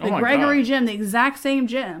 the Gregory gym, the exact same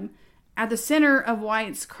gym, at the center of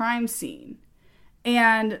White's crime scene.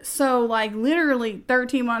 And so, literally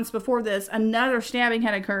 13 months before this, another stabbing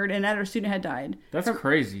had occurred and another student had died. That's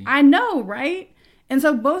crazy. I know, right? And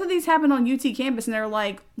so both of these happened on UT campus, and they're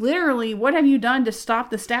like, literally, what have you done to stop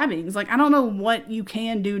the stabbings? I don't know what you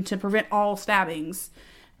can do to prevent all stabbings.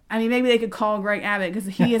 I mean, maybe they could call Greg Abbott, because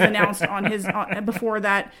he has announced on his before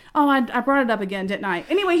that. Oh, I brought it up again, didn't I?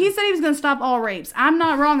 Anyway, he said he was going to stop all rapes. I'm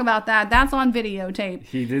not wrong about that. That's on videotape.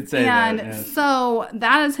 He did say that. And so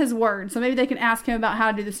that is his word. So maybe they can ask him about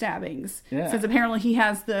how to do the stabbings. Yeah. Since apparently he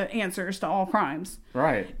has the answers to all crimes.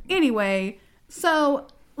 Right. Anyway, so,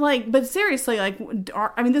 but seriously,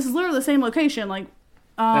 this is literally the same location.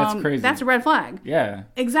 That's crazy. That's a red flag. Yeah.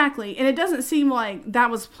 Exactly. And it doesn't seem like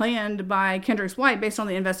that was planned by Kendrick White based on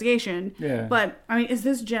the investigation. Yeah. But, is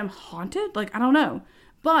this gym haunted? I don't know.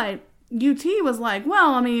 But UT was like,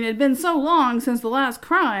 well, it'd been so long since the last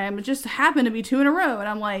crime. It just happened to be 2 in a row. And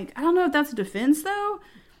I'm like, I don't know if that's a defense, though.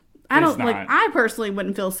 I personally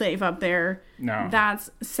wouldn't feel safe up there. No. That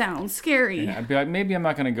sounds scary. Yeah, I'd be like, maybe I'm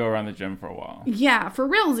not going to go around the gym for a while. Yeah, for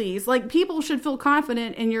realsies. People should feel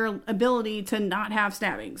confident in your ability to not have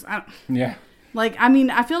stabbings. Yeah.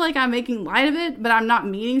 I feel like I'm making light of it, but I'm not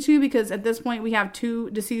meaning to, because at this point we have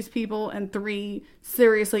 2 deceased people and 3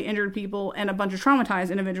 seriously injured people and a bunch of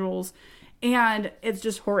traumatized individuals. And it's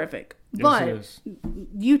just horrific. Yes, but it is.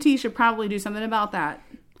 UT should probably do something about that.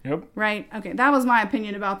 Yep. Right? Okay, that was my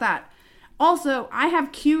opinion about that. Also, I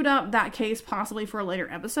have queued up that case possibly for a later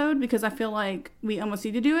episode, because I feel like we almost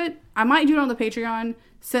need to do it. I might do it on the Patreon,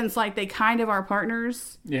 since they kind of are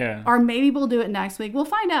partners. Yeah. Or maybe we'll do it next week. We'll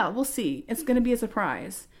find out. We'll see. It's going to be a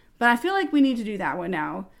surprise. But I feel like we need to do that one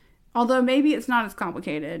now. Although maybe it's not as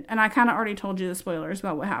complicated. And I kind of already told you the spoilers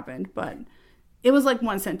about what happened. But it was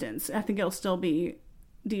 1 sentence. I think it'll still be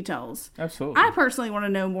details. Absolutely. I personally want to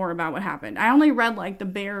know more about what happened. I only read the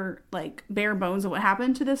bare bones of what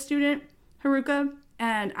happened to this student, Haruka,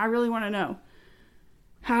 and I really want to know,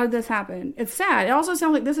 how did this happen? It's sad. It also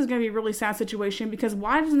sounds like this is going to be a really sad situation, because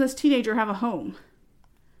why doesn't this teenager have a home?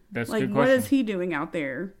 That's a good question. What is he doing out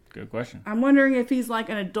there? Good question. I'm wondering if he's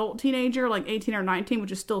an adult teenager, 18 or 19,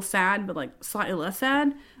 which is still sad, but slightly less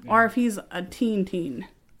sad, or if he's a teen.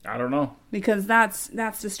 I don't know. Because that's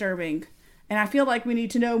disturbing. And I feel like we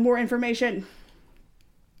need to know more information.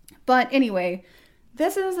 But anyway,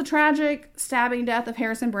 this is the tragic stabbing death of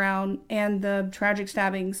Harrison Brown and the tragic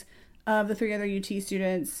stabbings of the 3 other UT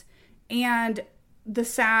students. And the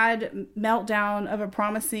sad meltdown of a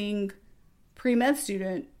promising pre-med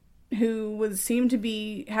student who seemed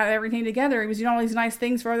to had everything together. He was doing all these nice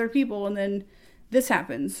things for other people, and then this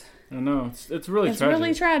happens. I know. It's really tragic. It's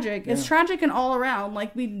really tragic. Yeah. It's tragic and all around.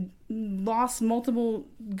 Like, we lost multiple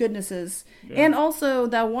goodnesses. Yeah. And also,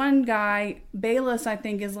 that one guy, Bayless, I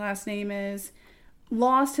think his last name is,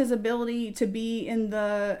 lost his ability to be in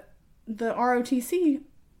the ROTC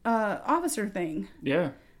officer thing.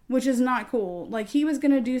 Yeah. Which is not cool. Like, he was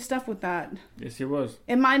going to do stuff with that. Yes, he was.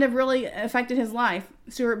 It might have really affected his life,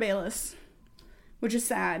 Stuart Bayless, which is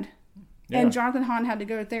sad. Yeah. And Jonathan Hahn had to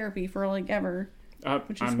go to therapy for, like, ever.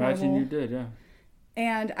 Which is I imagine horrible. you did, yeah.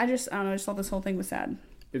 And I don't know, I just thought this whole thing was sad.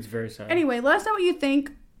 It's very sad. Anyway, let us know what you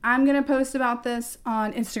think. I'm going to post about this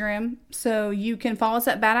on Instagram, so you can follow us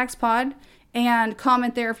at Bad Axe Pod and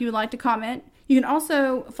comment there if you would like to comment. You can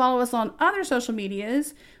also follow us on other social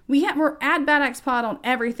medias. We're at Bad Axe Pod on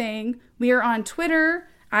everything. We are on Twitter.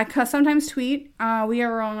 I sometimes tweet. We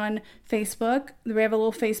are on Facebook. We have a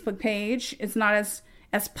little Facebook page. It's not as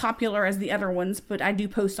popular as the other ones, but I do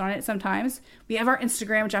post on it sometimes. We have our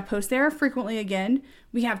Instagram, which I post there frequently again.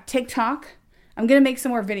 We have TikTok. I'm going to make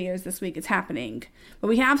some more videos this week. It's happening. But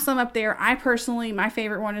we have some up there. My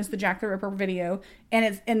favorite one is the Jack the Ripper video.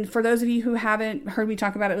 And for those of you who haven't heard me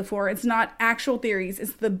talk about it before, it's not actual theories.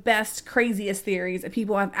 It's the best, craziest theories that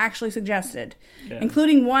people have actually suggested. Yeah.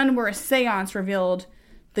 Including one where a seance revealed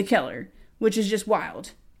the killer, which is just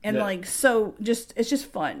wild. And it's just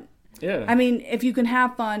fun. Yeah. I mean, if you can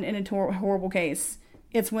have fun in a horrible case,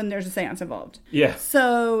 it's when there's a seance involved. Yeah.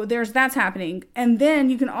 So that's happening. And then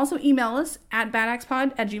you can also email us at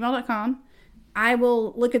badaxepod@gmail.com. I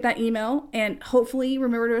will look at that email and hopefully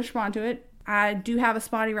remember to respond to it. I do have a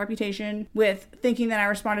spotty reputation with thinking that I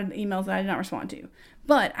responded to emails that I did not respond to.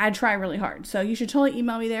 But I try really hard. So you should totally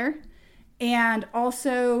email me there. And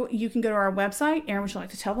also, you can go to our website. Aaron, would you like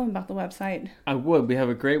to tell them about the website? I would. We have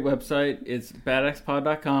a great website. It's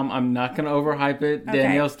badaxepod.com. I'm not going to overhype it. Okay.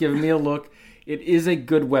 Danielle's giving me a look. It is a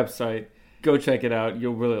good website. Go check it out.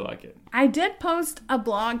 You'll really like it. I did post a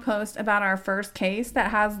blog post about our first case that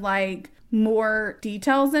has, like, more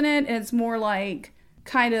details in it. And it's more, like,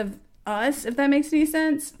 kind of us, if that makes any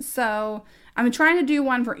sense. So I'm trying to do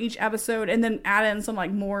one for each episode and then add in some,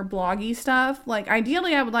 like, more bloggy stuff. Like,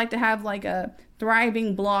 ideally, I would like to have, like, a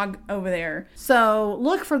thriving blog over there. So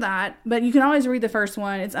look for that. But you can always read the first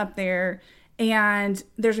one. It's up there. And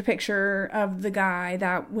there's a picture of the guy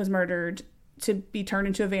that was murdered to be turned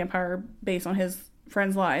into a vampire based on his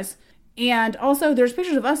friend's lies. And also, there's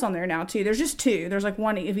pictures of us on there now, too. There's just two. There's, like,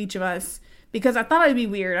 one of each of us. Because I thought it'd be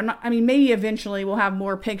weird. Maybe eventually we'll have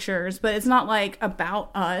more pictures. But it's not, like,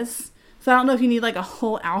 about us. So I don't know if you need, like, a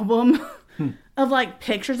whole album of, like,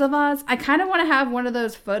 pictures of us. I kind of want to have one of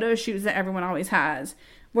those photo shoots that everyone always has,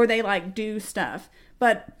 where they, like, do stuff.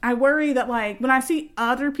 But I worry that, like, when I see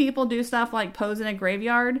other people do stuff, like pose in a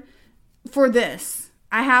graveyard, for this,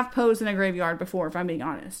 I have posed in a graveyard before, if I'm being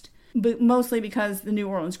honest. But mostly because the New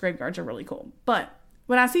Orleans graveyards are really cool. But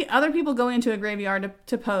when I see other people going into a graveyard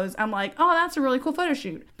to pose, I'm like, oh, that's a really cool photo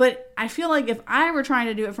shoot. But I feel like if I were trying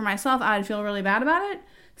to do it for myself, I'd feel really bad about it.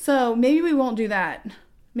 So maybe we won't do that.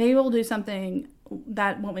 Maybe we'll do something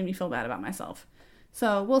that won't make me feel bad about myself.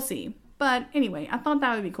 So we'll see. But anyway, I thought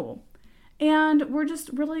that would be cool. And we're just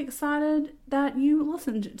really excited that you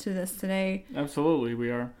listened to this today. Absolutely, we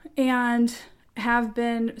are. And have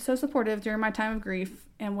been so supportive during my time of grief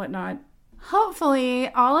and whatnot. Hopefully,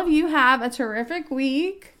 all of you have a terrific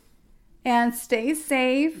week. And stay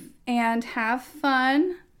safe and have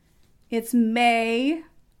fun. It's May.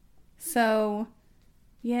 So,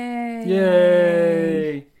 yay.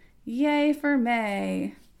 Yay. Yay for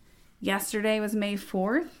May. Yesterday was May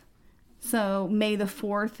 4th. So, May the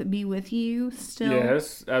 4th be with you still.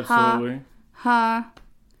 Yes, absolutely. Ha.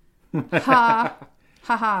 Ha.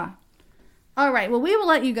 Ha ha. All right. Well, we will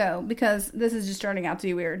let you go because this is just turning out to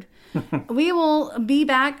be weird. We will be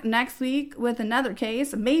back next week with another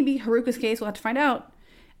case. Maybe Haruka's case. We'll have to find out.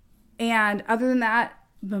 And other than that,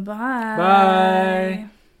 bye-bye. Bye.